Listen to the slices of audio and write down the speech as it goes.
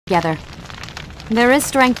together. There is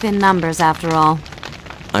strength in numbers, after all.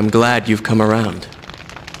 I'm glad you've come around.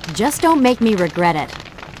 Just don't make me regret it.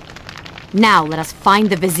 Now, let us find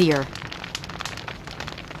the Vizier.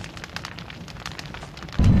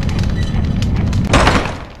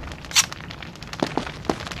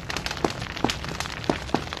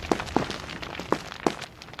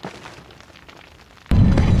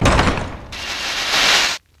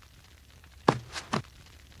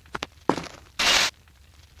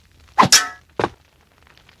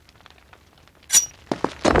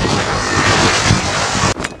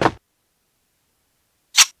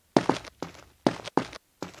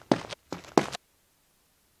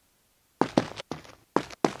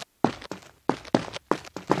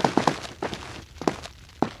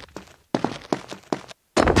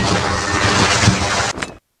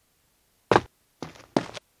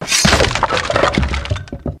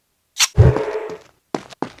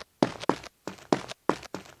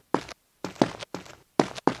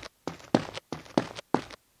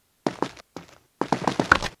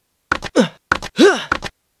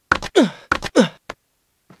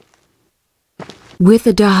 With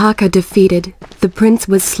the Dahaka defeated, the prince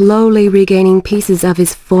was slowly regaining pieces of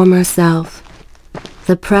his former self.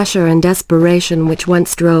 The pressure and desperation which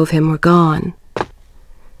once drove him were gone.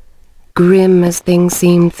 Grim as things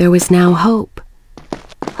seemed, there was now hope.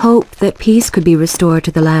 Hope that peace could be restored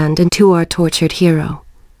to the land and to our tortured hero.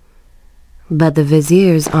 But the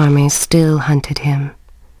Vizier's army still hunted him,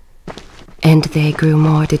 and they grew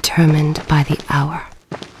more determined by the hour.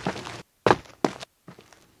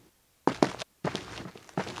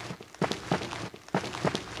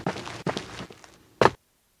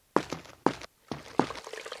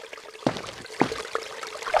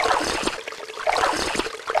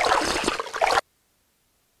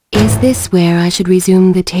 Is this where I should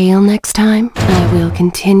resume the tale next time? I will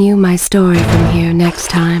continue my story from here next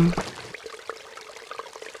time.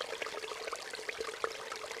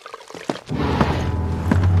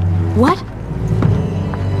 What?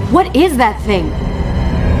 What is that thing?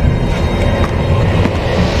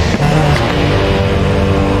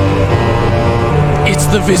 It's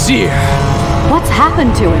the Vizier! What's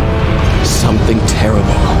happened to him? Something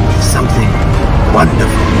terrible. Something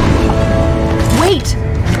wonderful. Wait!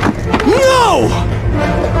 No!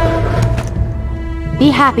 Be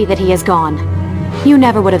happy that he is gone. You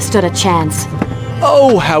never would have stood a chance.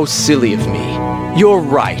 Oh, how silly of me. You're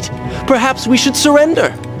right. Perhaps we should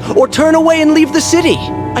surrender. Or turn away and leave the city.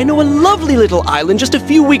 I know a lovely little island just a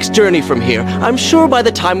few weeks' journey from here. I'm sure by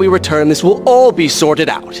the time we return this will all be sorted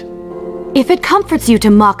out. If it comforts you to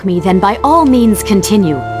mock me, then by all means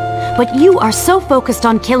continue. But you are so focused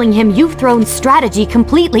on killing him, you've thrown strategy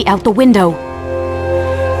completely out the window.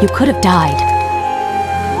 You could have died.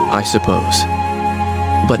 I suppose.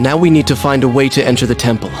 But now we need to find a way to enter the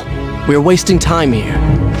temple. We're wasting time here.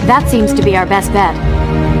 That seems to be our best bet.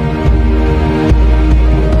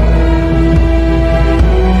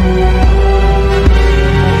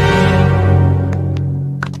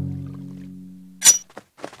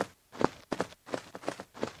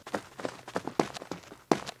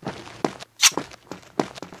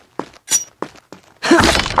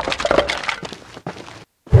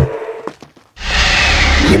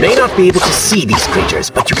 You may not be able to see these creatures,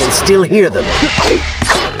 but you can still hear them.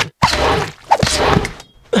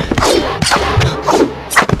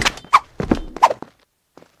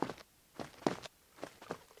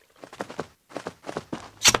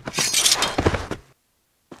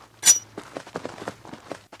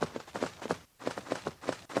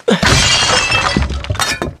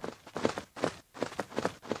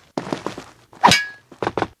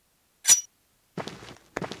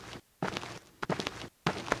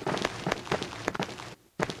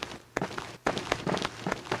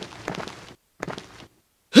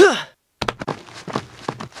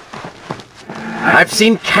 I've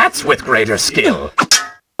seen cats with greater skill.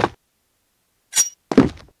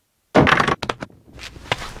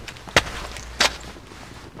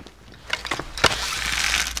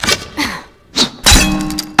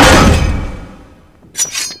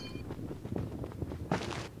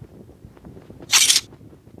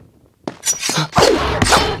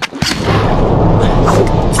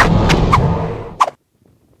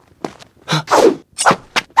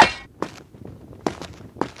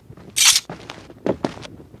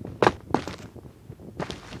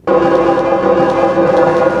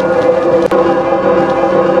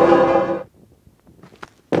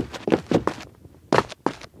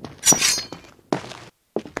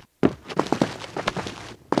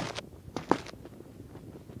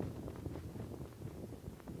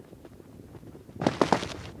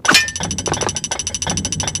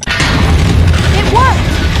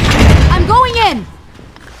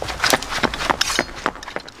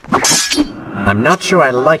 I'm not sure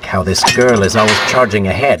I like how this girl is always charging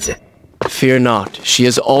ahead. Fear not, she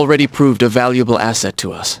has already proved a valuable asset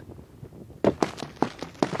to us.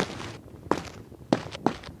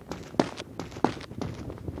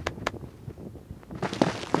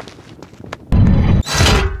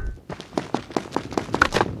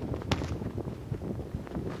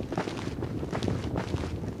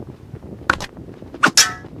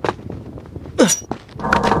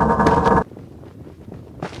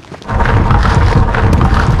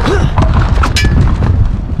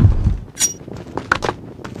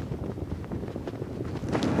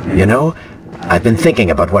 You know, I've been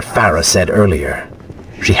thinking about what Farah said earlier.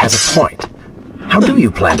 She has a point. How do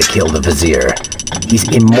you plan to kill the Vizier? He's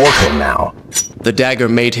immortal now. The dagger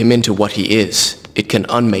made him into what he is. It can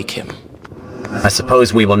unmake him. I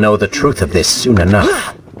suppose we will know the truth of this soon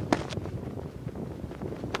enough.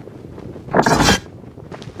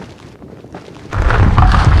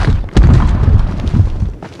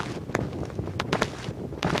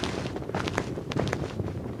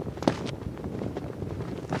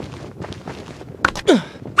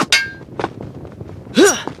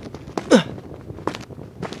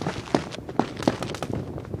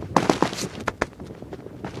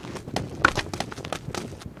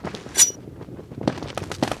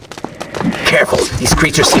 Careful, these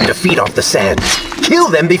creatures seem to feed off the sand. Kill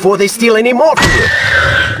them before they steal any more from you!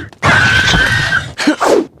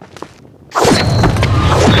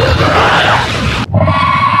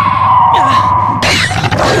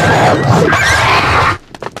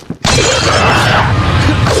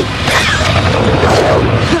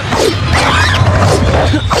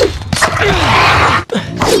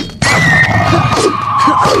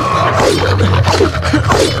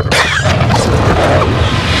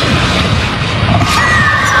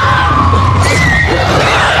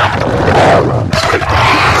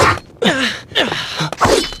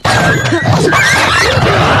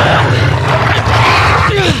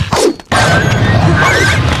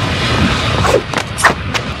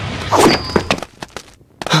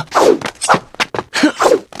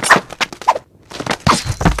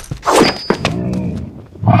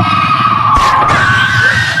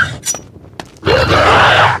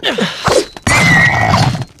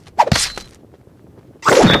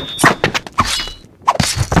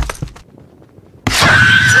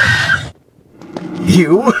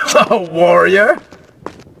 You, a warrior?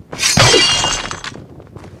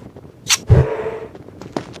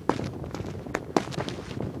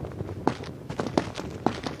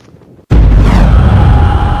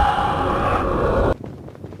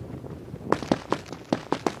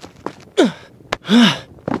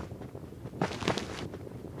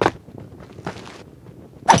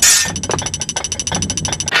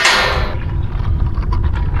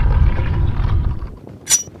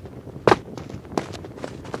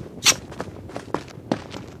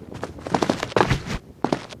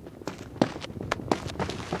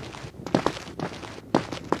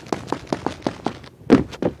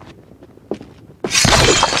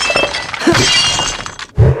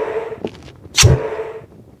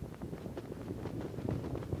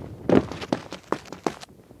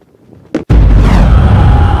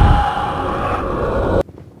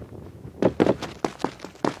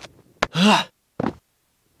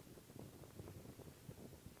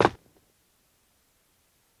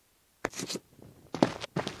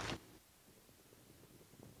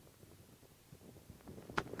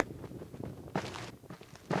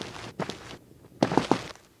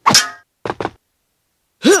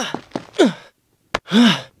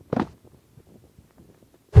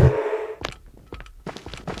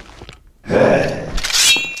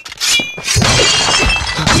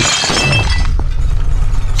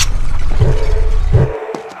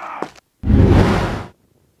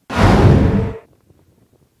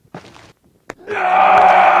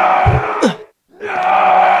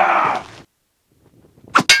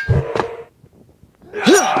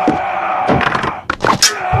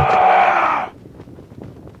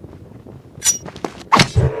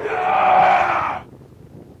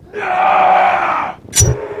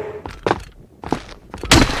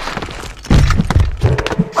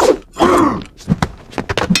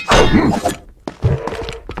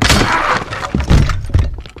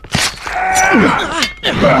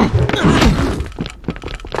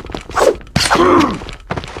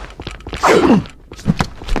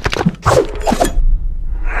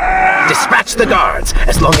 Dispatch the guards.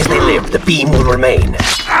 As long as they live, the beam will remain.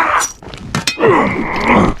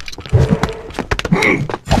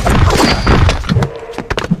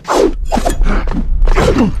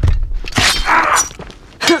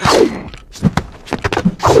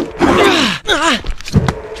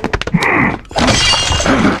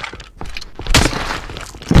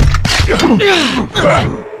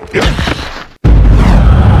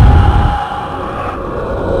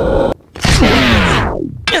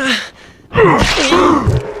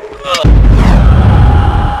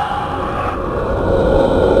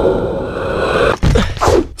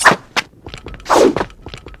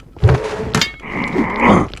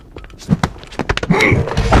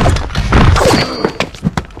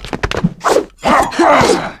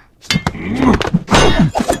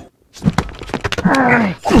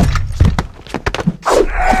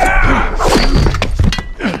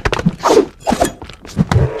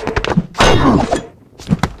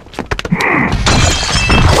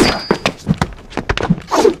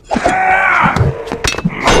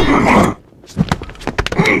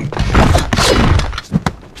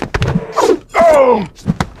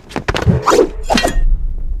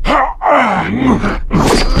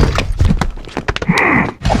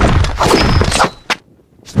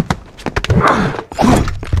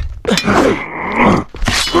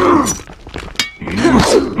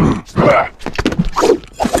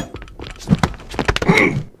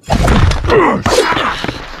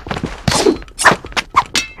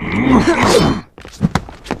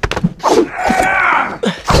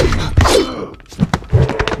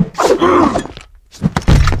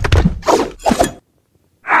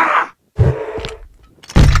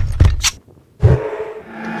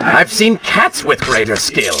 I've seen cats with greater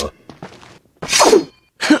skill.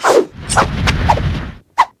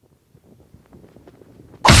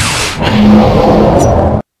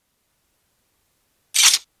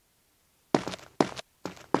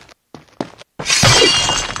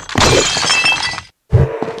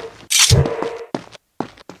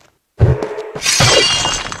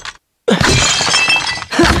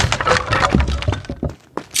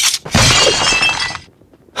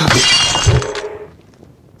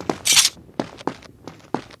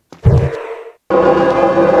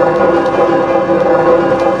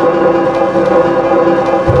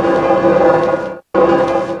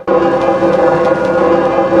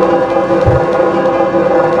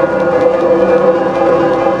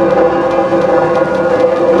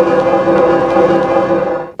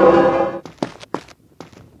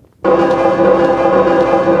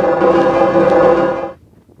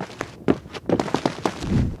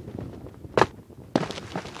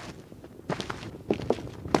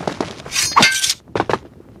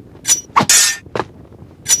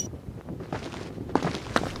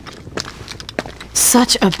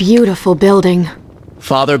 Such a beautiful building.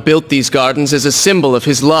 Father built these gardens as a symbol of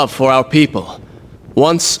his love for our people.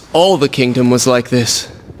 Once, all the kingdom was like this.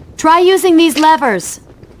 Try using these levers.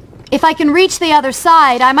 If I can reach the other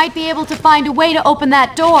side, I might be able to find a way to open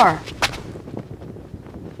that door.